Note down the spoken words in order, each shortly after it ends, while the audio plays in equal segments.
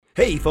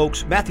Hey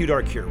folks, Matthew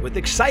Dark here with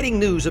exciting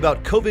news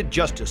about COVID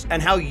justice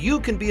and how you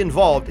can be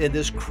involved in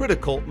this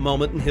critical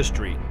moment in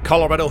history.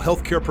 Colorado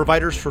Healthcare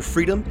Providers for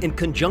Freedom, in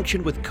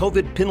conjunction with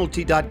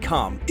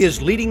COVIDpenalty.com,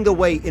 is leading the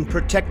way in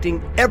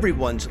protecting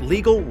everyone's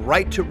legal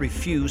right to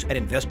refuse an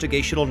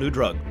investigational new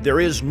drug.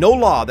 There is no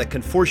law that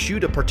can force you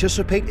to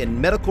participate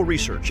in medical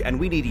research, and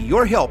we need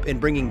your help in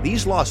bringing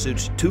these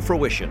lawsuits to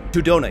fruition.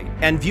 To donate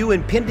and view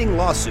impending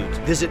lawsuits,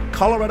 visit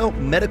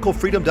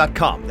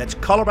ColoradoMedicalFreedom.com. That's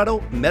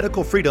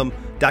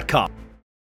ColoradoMedicalFreedom.com.